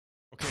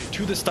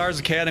To the Stars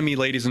Academy,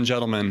 ladies and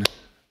gentlemen.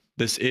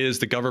 This is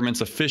the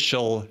government's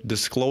official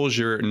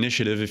disclosure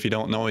initiative. If you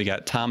don't know, you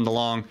got Tom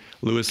DeLonge,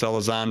 Luis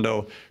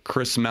Elizondo,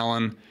 Chris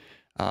Mellon,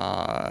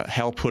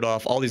 Hal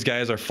Puthoff. All these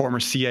guys are former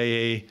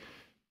CIA,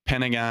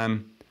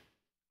 Pentagon,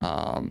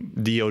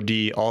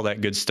 DOD, all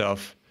that good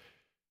stuff,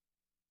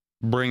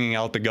 bringing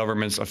out the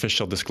government's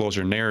official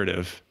disclosure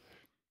narrative.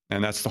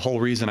 And that's the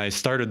whole reason I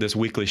started this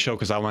weekly show,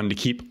 because I wanted to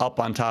keep up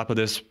on top of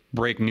this,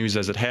 break news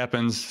as it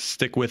happens,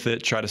 stick with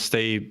it, try to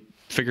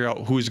figure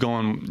out who's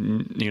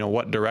going,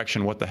 what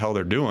direction, what the hell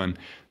they're doing.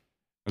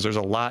 Because there's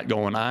a lot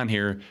going on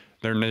here.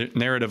 Their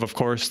narrative, of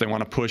course, they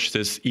want to push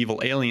this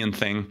evil alien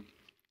thing.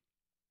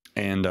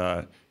 And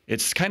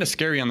it's kind of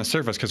scary on the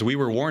surface, because we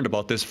were warned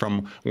about this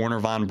from Werner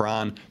von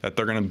Braun, that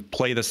they're going to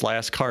play this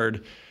last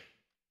card.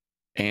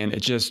 And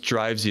it just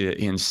drives you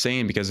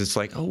insane, because it's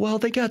like, oh, well,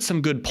 they got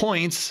some good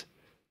points.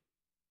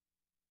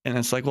 And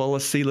it's like, well,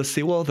 let's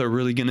see. Well, they're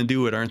really going to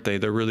do it, aren't they?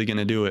 They're really going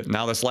to do it.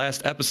 Now, this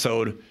last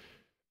episode,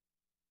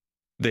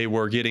 they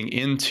were getting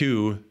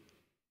into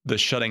the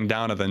shutting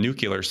down of the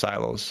nuclear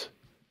silos.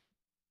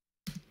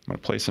 I'm going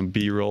to play some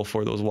B-roll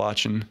for those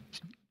watching.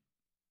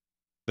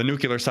 The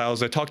nuclear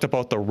silos, I talked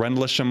about the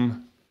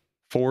Rendlesham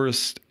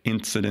Forest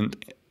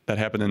incident that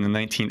happened in the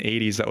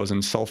 1980s that was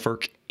in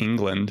Suffolk,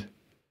 England.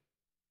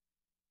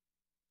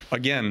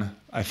 Again,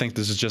 I think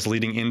this is just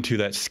leading into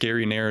that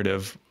scary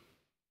narrative.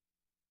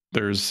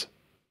 There's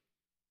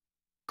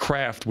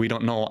craft, we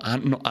don't know,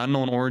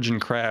 unknown origin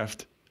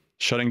craft,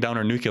 shutting down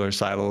our nuclear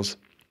silos.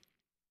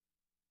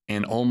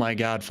 And oh my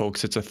God,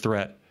 folks, it's a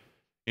threat.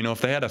 If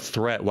they had a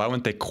threat, why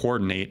wouldn't they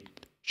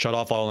coordinate, shut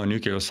off all their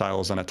nuclear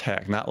silos and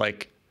attack? Not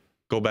like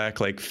go back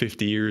like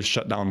 50 years,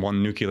 shut down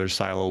one nuclear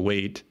silo,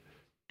 wait,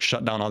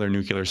 shut down other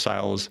nuclear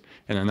silos,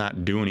 and then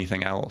not do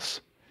anything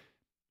else.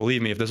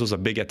 Believe me, if this was a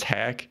big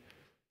attack,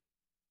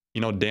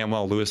 damn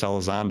well Luis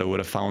Elizondo would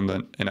have found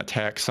an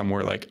attack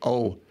somewhere like,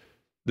 oh,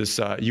 this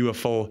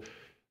UFO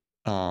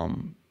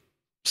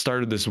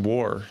started this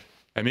war.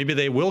 And maybe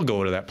they will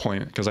go to that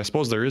point, because I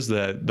suppose there is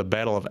the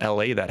Battle of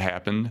LA that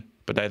happened,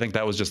 but I think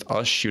that was just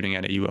us shooting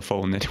at a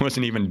UFO and it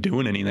wasn't even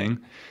doing anything.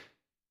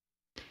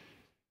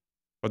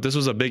 But this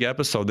was a big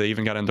episode. They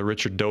even got into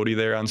Richard Doty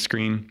there on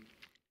screen,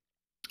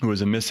 who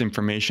was a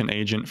misinformation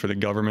agent for the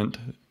government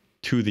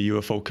to the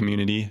UFO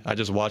community. I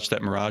just watched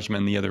that Mirage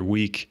Men the other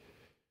week.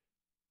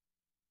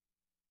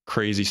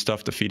 Crazy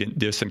stuff to feed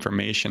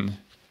disinformation.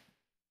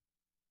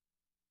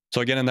 So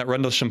again, in that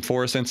Rendlesham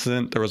Forest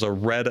incident, there was a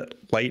red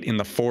light in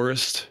the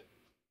forest.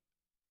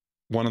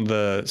 One of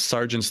the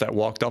sergeants that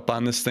walked up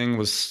on this thing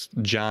was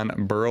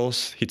John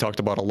Burroughs. He talked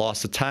about a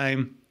loss of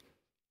time.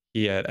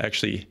 He had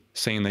actually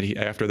saying that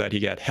after that he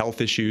got health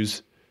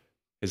issues.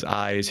 His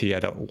eyes, he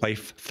had a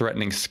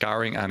life-threatening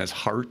scarring on his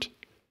heart.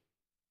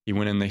 He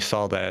went in, they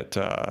saw that,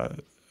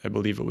 I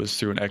believe it was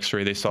through an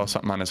x-ray, they saw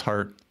something on his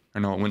heart. Or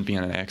no, it wouldn't be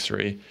on an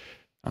x-ray.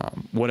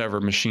 Whatever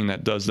machine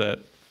that does that.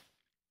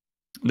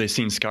 They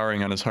seen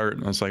scarring on his heart,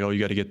 and I was like, oh, you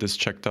got to get this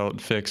checked out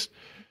and fixed.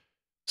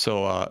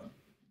 So,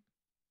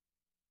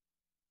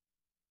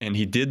 and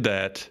he did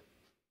that.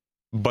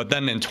 But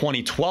then in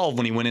 2012,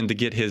 when he went in to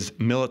get his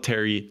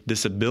military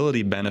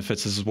disability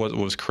benefits, this is what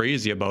was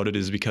crazy about it,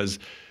 is because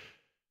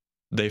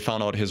they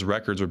found out his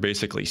records were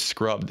basically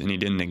scrubbed and he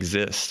didn't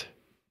exist.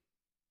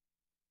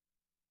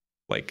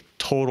 Like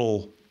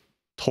total,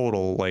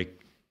 like,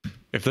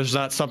 if there's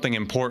not something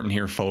important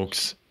here,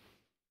 folks,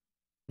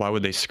 why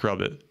would they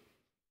scrub it?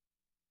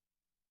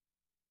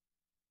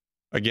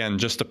 Again,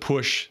 just to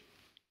push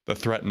the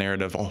threat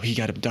narrative. Oh, he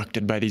got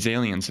abducted by these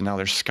aliens and now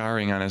there's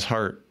scarring on his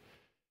heart.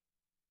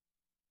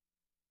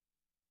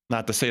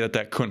 Not to say that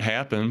that couldn't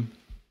happen.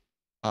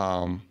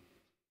 There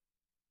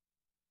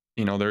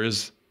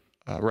is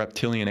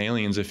reptilian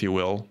aliens, if you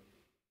will.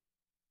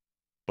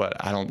 But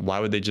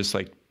why would they just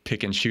like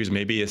pick and choose?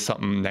 Maybe it's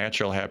something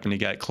natural happened. He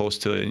got close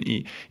to an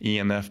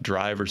EMF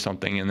drive or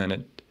something, and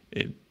then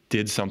it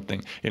did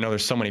something.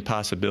 There's so many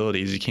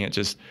possibilities. You can't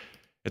just,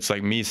 it's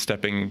like me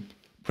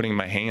putting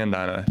my hand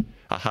on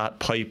a hot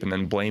pipe and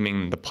then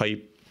blaming the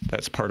pipe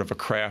that's part of a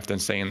craft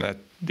and saying that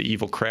the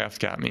evil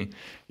craft got me.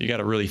 You got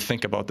to really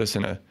think about this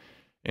in a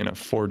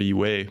 4D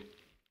way.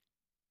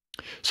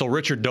 So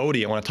Richard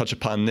Doty, I want to touch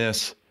upon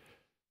this.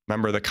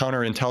 Remember, the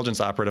counterintelligence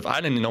operative. I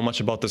didn't know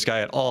much about this guy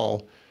at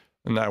all.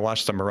 And I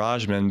watched the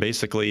Mirage Men.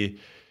 Basically,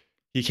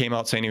 he came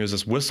out saying he was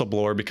this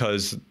whistleblower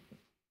because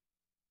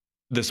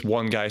this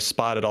one guy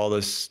spotted all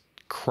this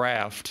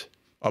craft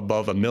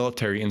above a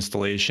military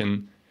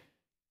installation,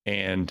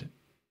 and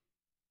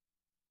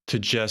to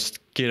just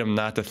get him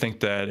not to think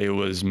that it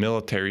was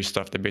military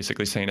stuff, they're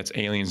basically saying it's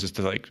aliens, just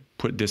to like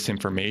put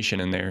disinformation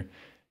in there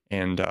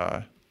and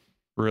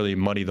really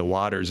muddy the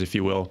waters, if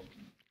you will.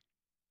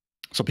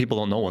 So people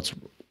don't know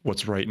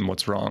what's right and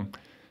what's wrong.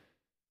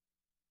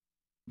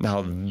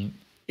 Now,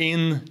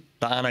 in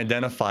the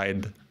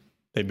Unidentified,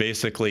 they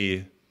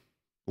basically,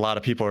 a lot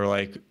of people are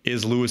like,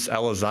 is Luis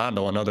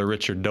Elizondo another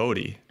Richard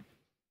Doty?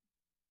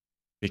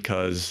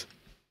 Because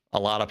a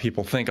lot of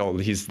people think, oh,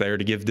 he's there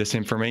to give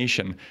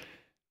disinformation.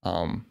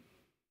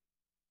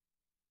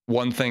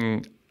 One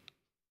thing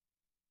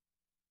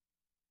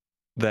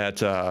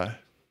that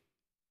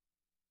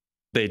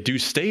they do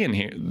stay in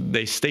here.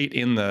 They state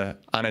in the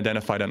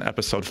Unidentified on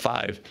episode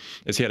 5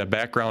 is he had a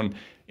background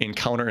in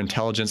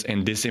counterintelligence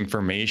and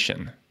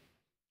disinformation.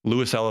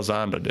 Luis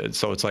Elizondo did.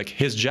 So it's like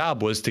his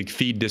job was to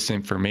feed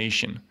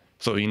disinformation.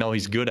 So you know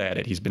he's good at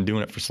it. He's been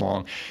doing it for so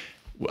long.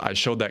 I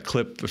showed that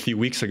clip a few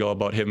weeks ago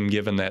about him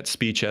giving that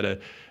speech at a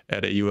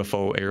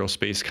UFO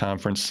aerospace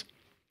conference,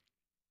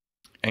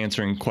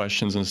 answering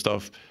questions and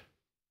stuff.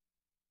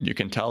 You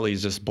can tell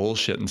he's just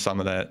bullshitting some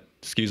of that.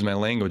 Excuse my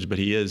language, but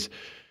he is.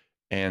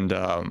 And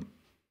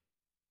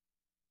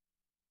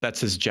that's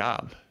his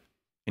job.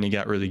 And he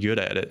got really good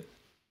at it.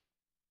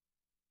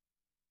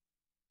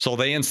 So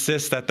they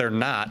insist that they're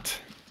not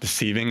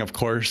deceiving, of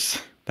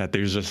course, that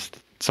there's just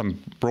some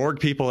Borg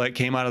people that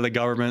came out of the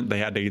government. They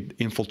had to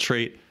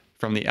infiltrate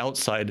from the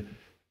outside,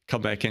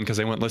 come back in because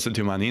they wouldn't listen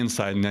to him on the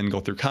inside, and then go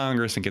through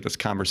Congress and get this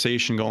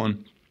conversation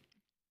going.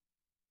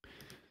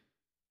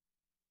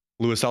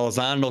 Luis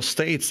Elizondo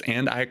states,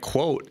 and I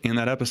quote in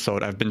that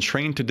episode, "I've been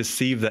trained to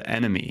deceive the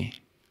enemy.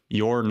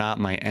 You're not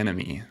my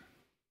enemy."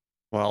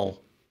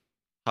 Well,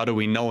 how do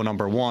we know,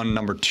 number one?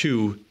 Number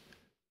two,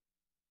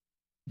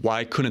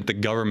 why couldn't the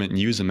government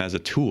use him as a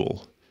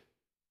tool?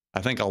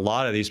 I think a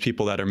lot of these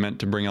people that are meant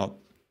to bring out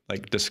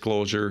like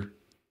disclosure,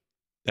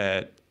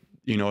 that,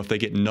 you know, if they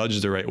get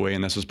nudged the right way,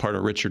 and this was part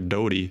of Richard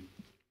Doty,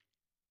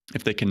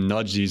 if they can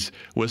nudge these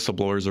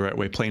whistleblowers the right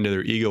way, play into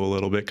their ego a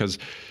little bit, because,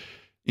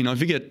 you know,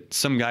 if you get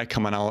some guy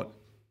coming out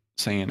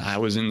saying, I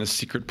was in the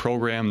secret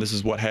program, this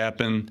is what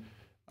happened,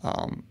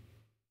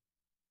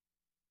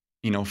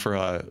 you know, for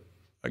a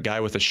guy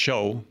with a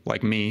show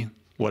like me,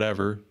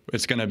 whatever,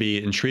 it's going to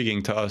be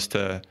intriguing to us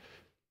to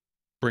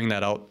bring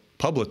that out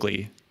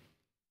publicly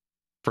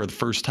for the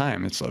first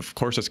time. It's, of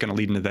course, it's going to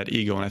lead into that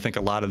ego. And I think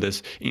a lot of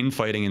this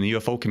infighting in the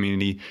UFO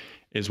community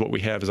is what we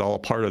have, is all a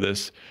part of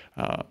this.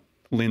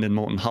 Lyndon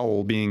Moulton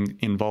Howell being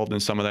involved in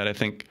some of that. I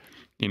think,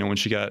 you know, when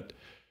she got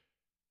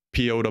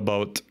PO'd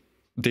about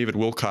David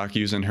Wilcock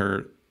using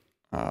her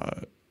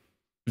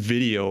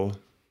video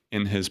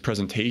in his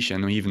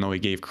presentation, even though he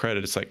gave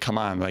credit, it's like, come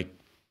on, like,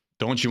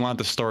 don't you want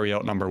the story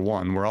out, number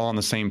one? We're all on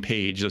the same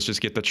page. Let's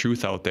just get the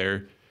truth out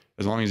there.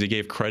 As long as he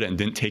gave credit and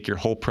didn't take your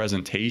whole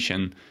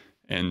presentation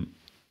and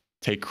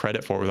take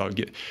credit for it without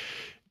get.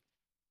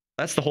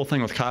 That's the whole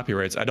thing with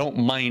copyrights. I don't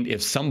mind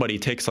if somebody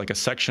takes like a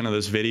section of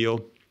this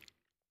video,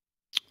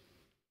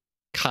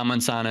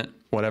 comments on it,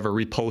 whatever,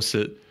 reposts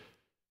it.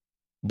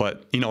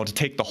 But, you know, to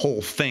take the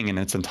whole thing in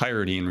its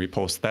entirety and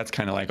repost, that's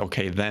kind of like,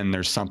 okay, then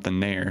there's something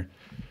there.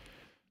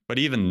 But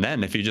even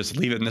then, if you just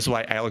leave it, and this is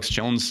why Alex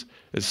Jones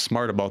is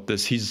smart about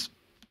this, he's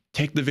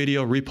take the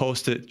video,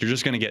 repost it. You're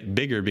just going to get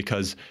bigger,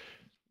 because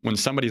when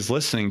somebody's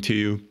listening to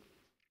you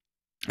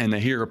and they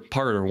hear a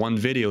part or one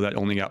video that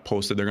only got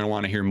posted, they're going to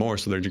want to hear more.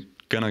 So they're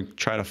going to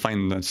try to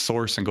find the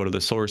source and go to the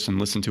source and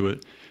listen to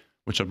it,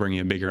 which will bring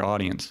you a bigger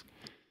audience.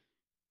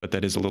 But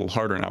that is a little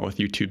harder now with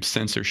YouTube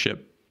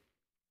censorship.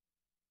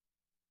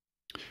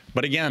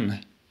 But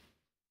again,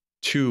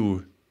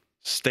 to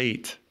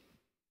state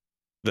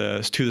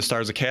to the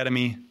Stars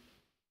Academy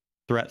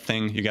threat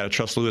thing, you got to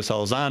trust Luis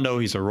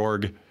Elizondo. He's a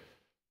rogue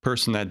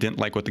person that didn't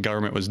like what the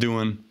government was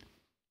doing,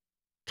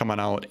 coming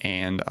out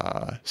and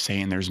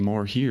saying there's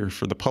more here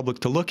for the public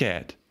to look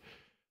at.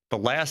 The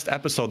last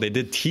episode, they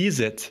did tease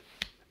it,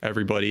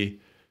 everybody,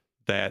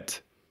 that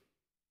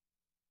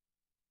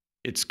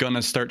it's going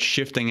to start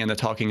shifting into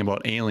talking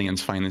about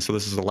aliens finally. So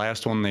this is the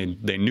last one.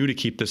 They knew to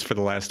keep this for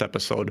the last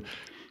episode.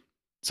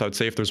 So I'd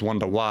say if there's one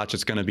to watch,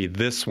 it's going to be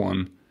this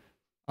one.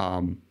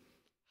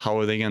 How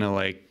are they going to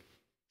like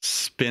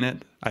spin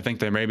it? I think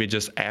they're maybe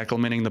just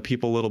acclimating the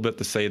people a little bit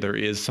to say there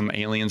is some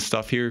alien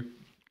stuff here.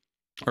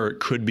 Or it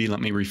could be, let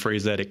me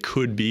rephrase that, it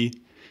could be.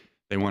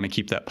 They want to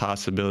keep that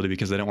possibility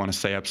because they don't want to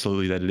say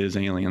absolutely that it is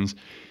aliens,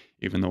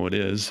 even though it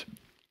is.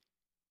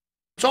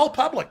 It's all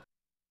public.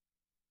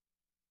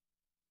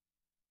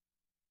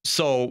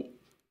 So,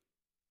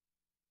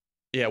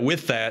 yeah,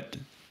 with that,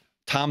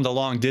 Tom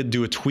DeLonge did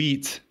do a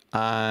tweet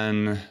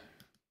on,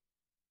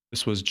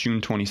 this was June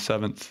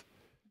 27th.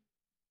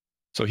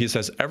 So he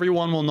says,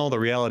 everyone will know the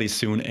reality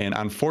soon, and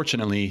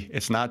unfortunately,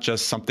 it's not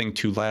just something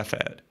to laugh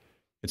at.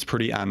 It's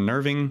pretty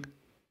unnerving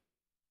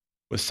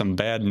with some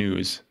bad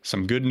news,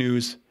 some good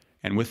news,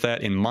 and with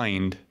that in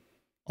mind,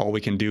 all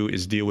we can do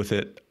is deal with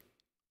it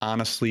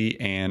honestly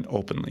and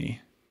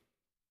openly.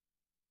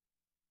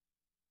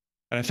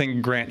 And I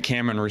think Grant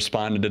Cameron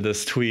responded to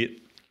this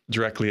tweet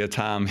directly to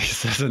Tom. He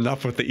says,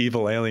 enough with the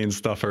evil alien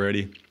stuff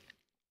already.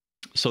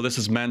 So this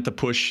is meant to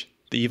push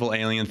the evil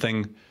alien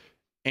thing.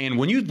 And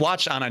when you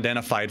watch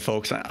Unidentified,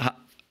 folks,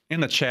 in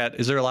the chat,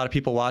 is there a lot of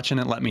people watching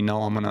it? Let me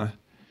know. I'm going to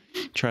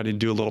try to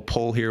do a little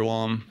poll here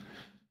while I'm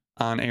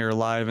on air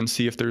live and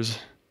see if there's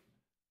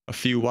a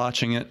few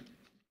watching it.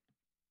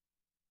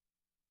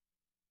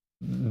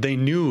 They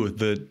knew,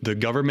 the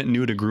government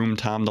knew to groom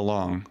Tom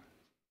DeLonge.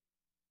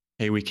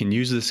 Hey, we can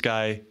use this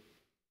guy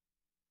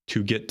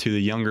to get to the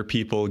younger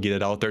people, get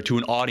it out there to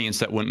an audience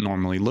that wouldn't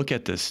normally look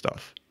at this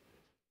stuff.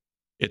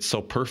 It's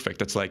so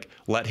perfect. It's like,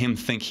 let him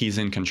think he's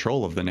in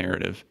control of the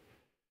narrative.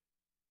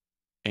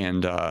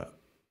 And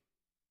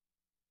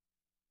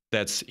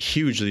that's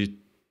hugely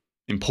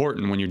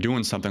important when you're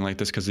doing something like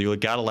this, because you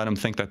got to let them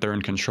think that they're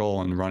in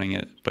control and running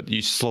it, but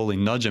you slowly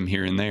nudge them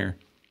here and there.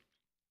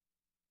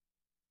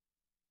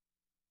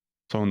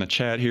 So in the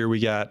chat here, we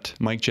got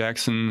Mike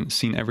Jackson,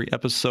 seen every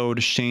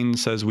episode. Shane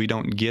says we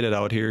don't get it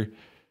out here.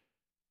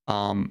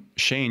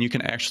 Shane, you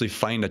can actually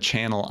find a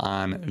channel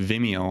on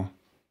Vimeo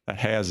that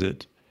has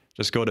it.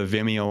 Just go to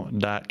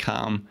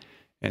vimeo.com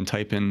and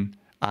type in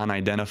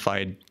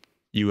Unidentified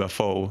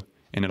UFO,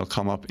 and it'll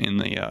come up in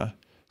the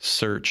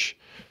search.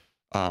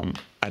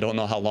 I don't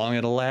know how long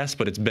it'll last,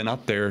 but it's been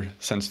up there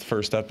since the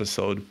first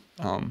episode.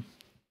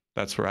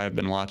 That's where I've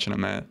been watching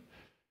them at.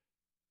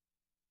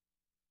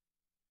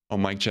 Oh,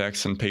 Mike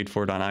Jackson paid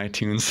for it on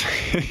iTunes.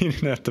 You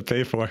didn't have to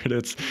pay for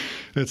it.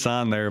 It's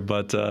on there,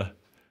 but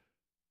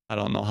I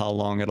don't know how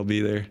long it'll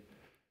be there.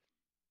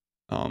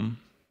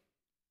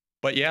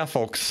 But yeah,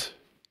 folks.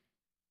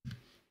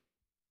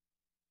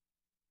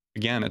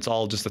 Again, it's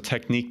all just a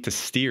technique to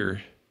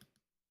steer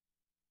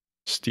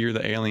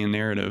the alien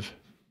narrative.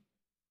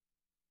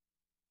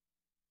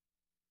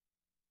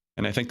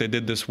 And I think they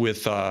did this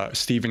with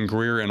Stephen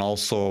Greer and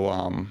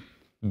also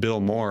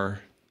Bill Moore.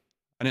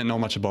 I didn't know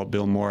much about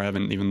Bill Moore. I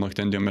haven't even looked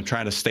into him. I'm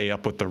trying to stay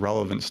up with the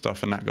relevant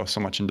stuff and not go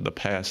so much into the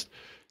past,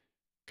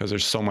 because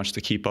there's so much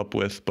to keep up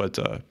with. But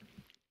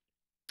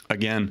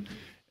again,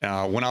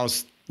 when I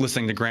was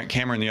listening to Grant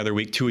Cameron the other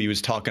week too, he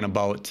was talking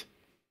about,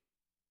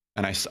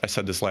 and I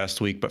said this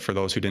last week, but for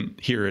those who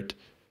didn't hear it,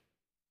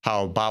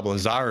 how Bob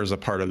Lazar is a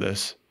part of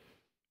this.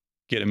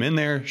 Get him in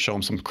there, show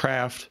him some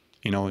craft.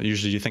 You know,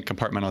 usually you think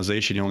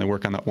compartmentalization, you only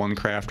work on that one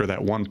craft or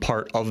that one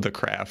part of the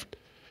craft.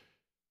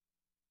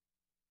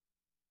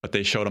 But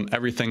they showed him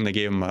everything. They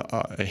gave him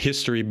a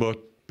history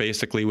book,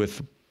 basically,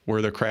 with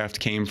where the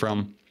craft came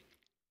from,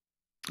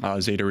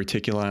 Zeta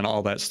Reticuli and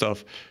all that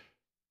stuff.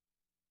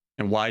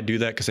 And why do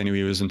that? Because they knew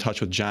he was in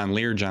touch with John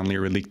Lear. John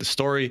Lear would leak the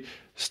story,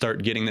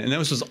 start getting... And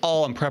this was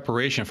all in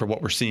preparation for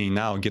what we're seeing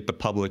now, get the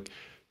public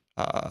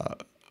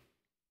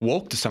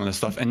woke to some of this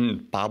stuff.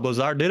 And Bob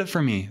Lazar did it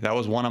for me. That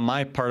was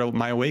part of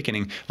my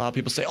awakening. A lot of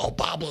people say, oh,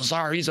 Bob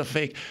Lazar, he's a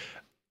fake.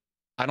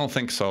 I don't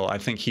think so. I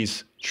think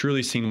he's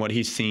truly seen what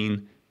he's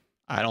seen.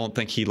 I don't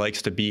think he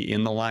likes to be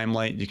in the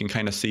limelight. You can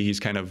kind of see he's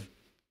kind of,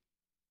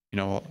 you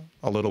know,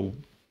 a little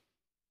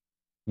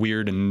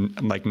weird and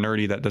like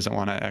nerdy that doesn't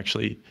want to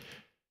actually...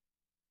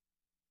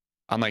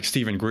 Unlike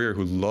Stephen Greer,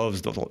 who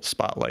loves the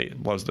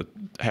spotlight, loves to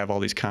have all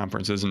these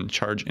conferences and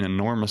charge an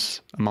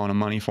enormous amount of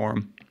money for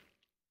them.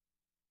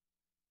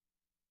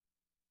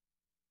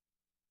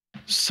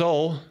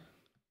 So,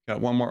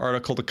 got one more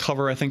article to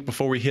cover, I think,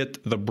 before we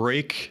hit the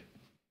break.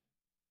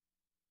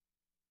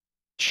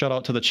 Shout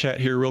out to the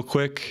chat here real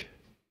quick.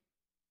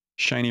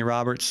 Shiny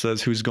Roberts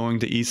says, who's going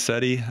to East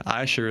SETI?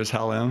 I sure as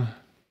hell am.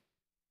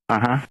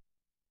 Uh-huh.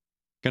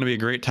 Going to be a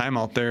great time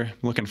out there.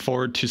 Looking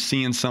forward to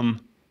seeing some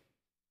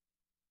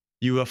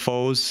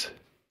UFOs.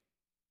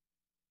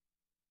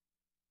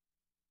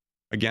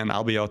 Again,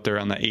 I'll be out there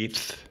on the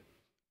 8th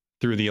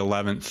through the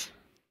 11th.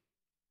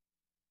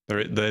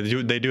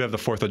 They do have the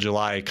 4th of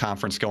July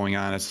conference going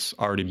on. It's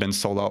already been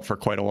sold out for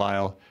quite a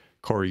while.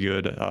 Corey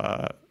Good,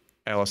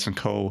 Allison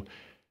Coe,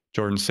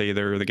 Jordan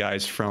Sather, the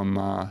guys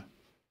from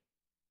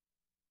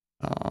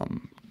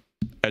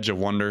Edge of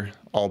Wonder,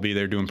 all be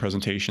there doing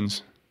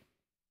presentations.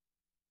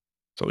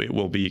 So it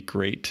will be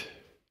great.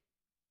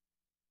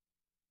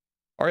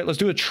 All right, let's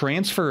do a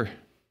transfer.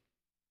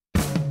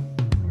 Do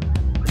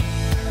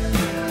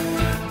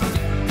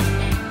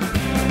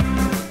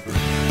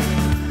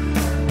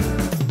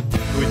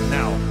it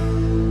now.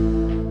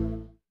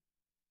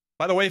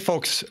 By the way,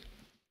 folks,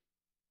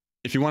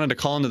 if you wanted to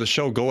call into the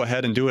show, go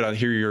ahead and do it. I'll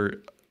hear your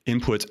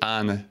inputs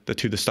on the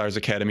To the Stars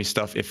Academy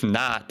stuff. If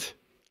not,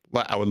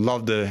 I would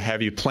love to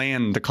have you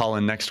plan to call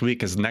in next week,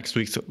 because next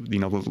week's, you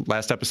know, the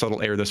last episode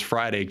will air this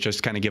Friday.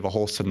 Just kind of give a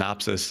whole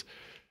synopsis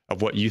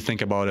of what you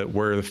think about it,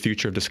 where the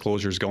future of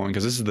disclosure is going,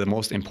 because this is the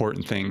most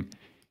important thing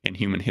in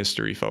human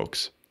history,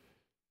 folks.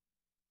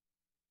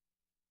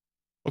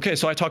 Okay,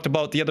 so I talked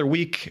about the other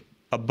week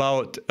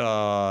about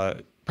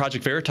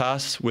Project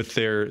Veritas with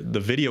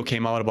the video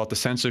came out about the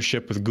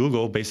censorship with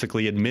Google,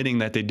 basically admitting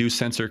that they do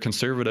censor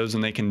conservatives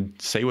and they can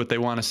say what they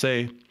want to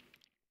say.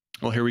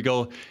 Well, here we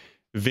go.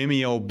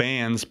 Vimeo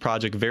bans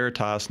Project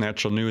Veritas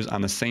Natural News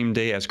on the same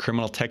day as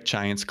criminal tech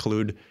giants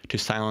collude to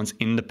silence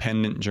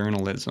independent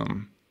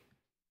journalism.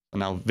 So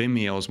now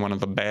Vimeo is one of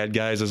the bad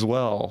guys as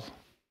well.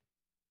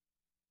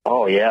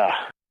 Oh, yeah.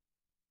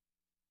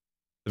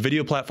 The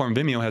video platform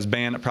Vimeo has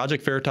banned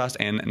Project Veritas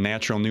and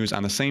Natural News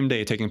on the same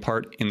day, taking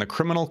part in the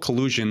criminal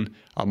collusion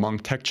among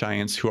tech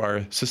giants who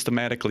are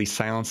systematically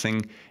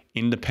silencing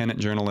independent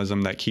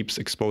journalism that keeps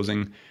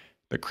exposing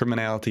the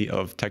criminality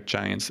of tech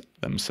giants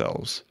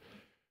themselves.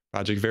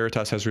 Project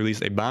Veritas has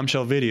released a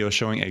bombshell video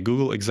showing a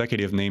Google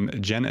executive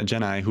named Jen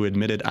Genai who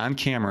admitted on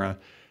camera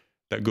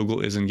that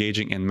Google is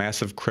engaging in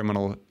massive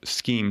criminal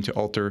scheme to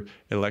alter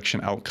election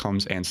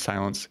outcomes and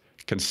silence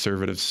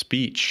conservative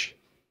speech.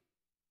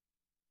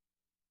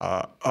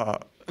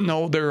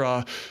 no,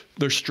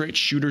 they're straight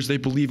shooters. They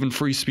believe in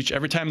free speech.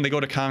 Every time they go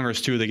to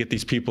Congress too, they get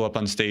these people up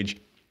on stage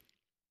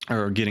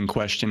or getting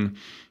questioned.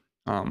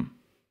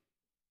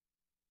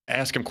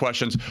 Ask them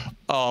questions.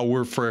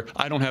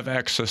 I don't have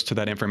access to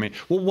that information.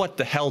 Well, what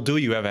the hell do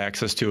you have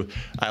access to?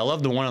 I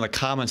love one of the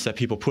comments that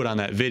people put on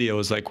that video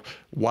is like,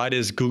 why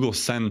does Google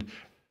send,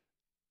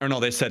 or no,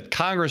 they said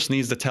Congress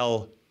needs to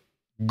tell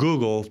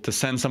Google to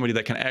send somebody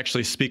that can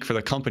actually speak for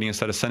the company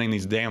instead of sending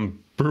these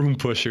damn broom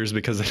pushers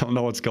because they don't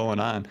know what's going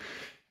on.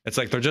 It's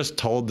like they're just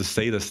told to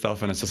say this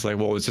stuff, and it's just like,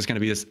 well, it's just going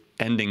to be this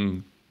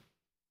ending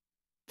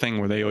thing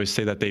where they always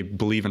say that they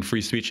believe in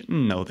free speech.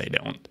 No, they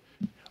don't.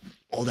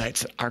 Oh,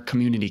 that's our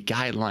community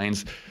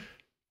guidelines.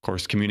 Of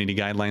course, community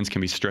guidelines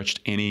can be stretched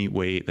any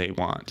way they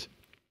want.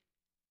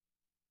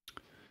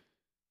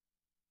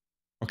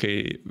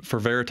 Okay, for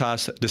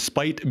Veritas,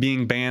 despite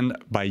being banned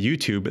by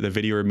YouTube, the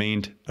video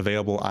remained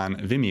available on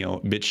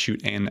Vimeo,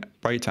 BitChute, and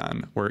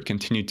Brighteon, where it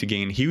continued to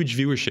gain huge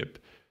viewership.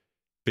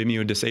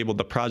 Vimeo disabled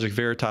the Project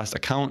Veritas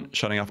account,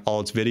 shutting off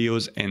all its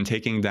videos and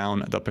taking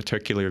down the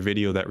particular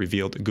video that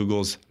revealed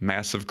Google's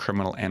massive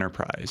criminal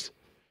enterprise,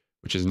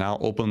 which is now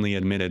openly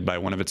admitted by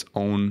one of its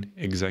own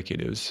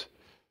executives.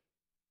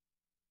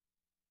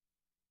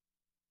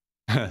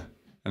 And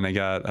they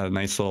got a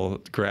nice little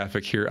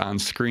graphic here on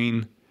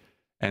screen.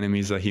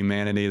 Enemies of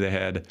humanity. They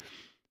had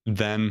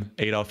them,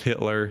 Adolf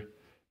Hitler,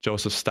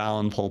 Joseph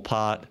Stalin, Pol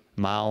Pot,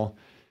 Mao.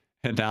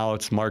 And now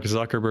it's Mark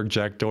Zuckerberg,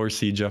 Jack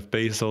Dorsey, Jeff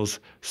Bezos,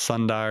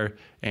 Sundar,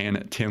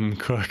 and Tim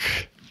Cook.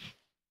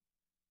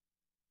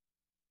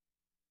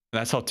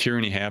 That's how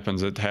tyranny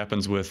happens. It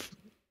happens with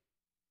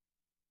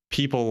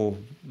people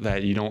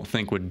that you don't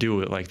think would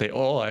do it. Like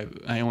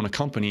I own a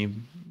company.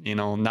 You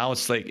know, now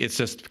it's like, it's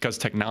just because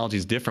technology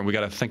is different. We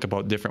got to think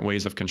about different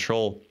ways of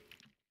control.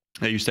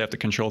 They used to have to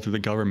control through the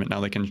government.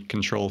 Now they can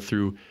control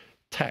through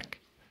tech.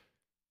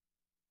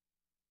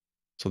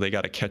 So they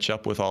got to catch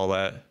up with all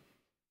that.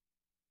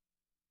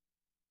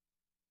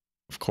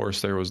 Of course,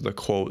 there was the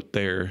quote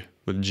there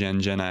with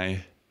Gen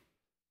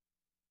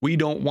we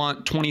don't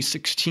want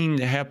 2016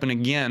 to happen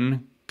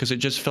again because it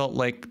just felt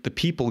like the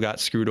people got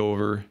screwed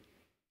over.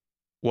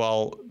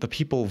 Well, the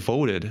people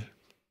voted.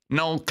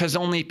 No, because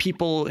only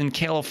people in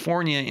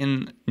California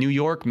and New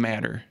York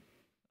matter.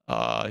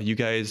 You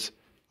guys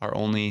are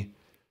only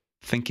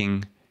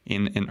thinking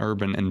in an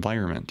urban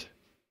environment.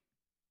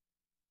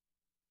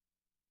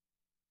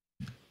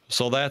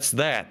 So that's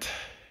that.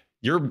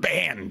 You're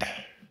banned.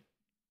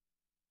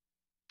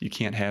 You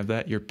can't have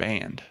that. You're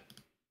banned.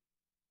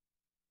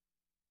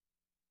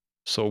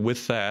 So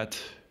with that,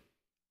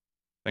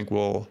 I think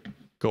we'll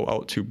go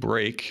out to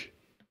break.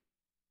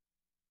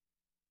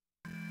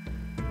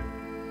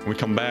 When we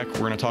come back, we're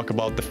going to talk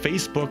about the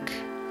Facebook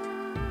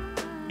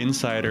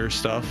insider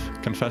stuff.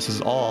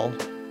 Confesses all.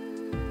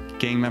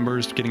 Gang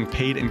members getting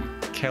paid in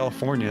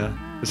California.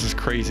 This is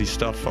crazy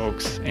stuff,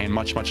 folks, and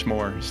much, much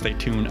more. Stay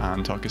tuned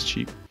on Talk is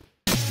Cheap.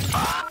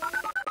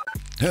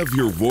 Have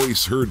your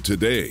voice heard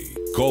today.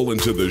 Call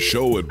into the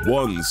show at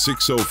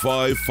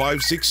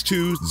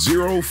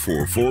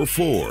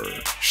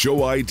 1-605-562-0444.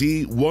 Show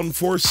ID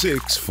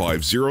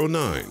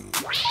 146509.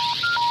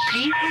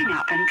 Please hang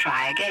up and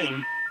try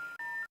again.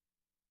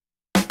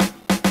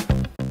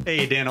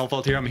 Hey, Dan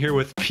Hohlfeld here. I'm here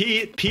with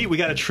Pete. Pete, we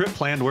got a trip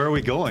planned. Where are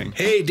we going?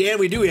 Hey, Dan,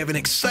 we do. We have an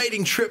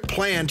exciting trip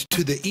planned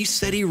to the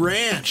ECETI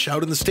Ranch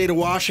out in the state of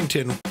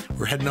Washington.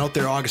 We're heading out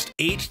there August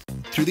 8th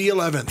through the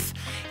 11th.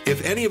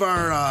 If any of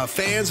our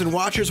fans and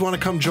watchers want to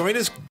come join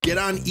us, get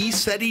on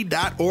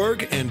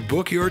eceti.org and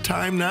book your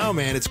time now,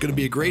 man. It's going to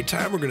be a great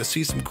time. We're going to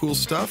see some cool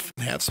stuff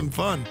and have some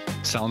fun.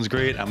 Sounds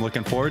great. I'm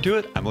looking forward to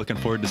it. I'm looking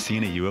forward to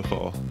seeing a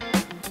UFO.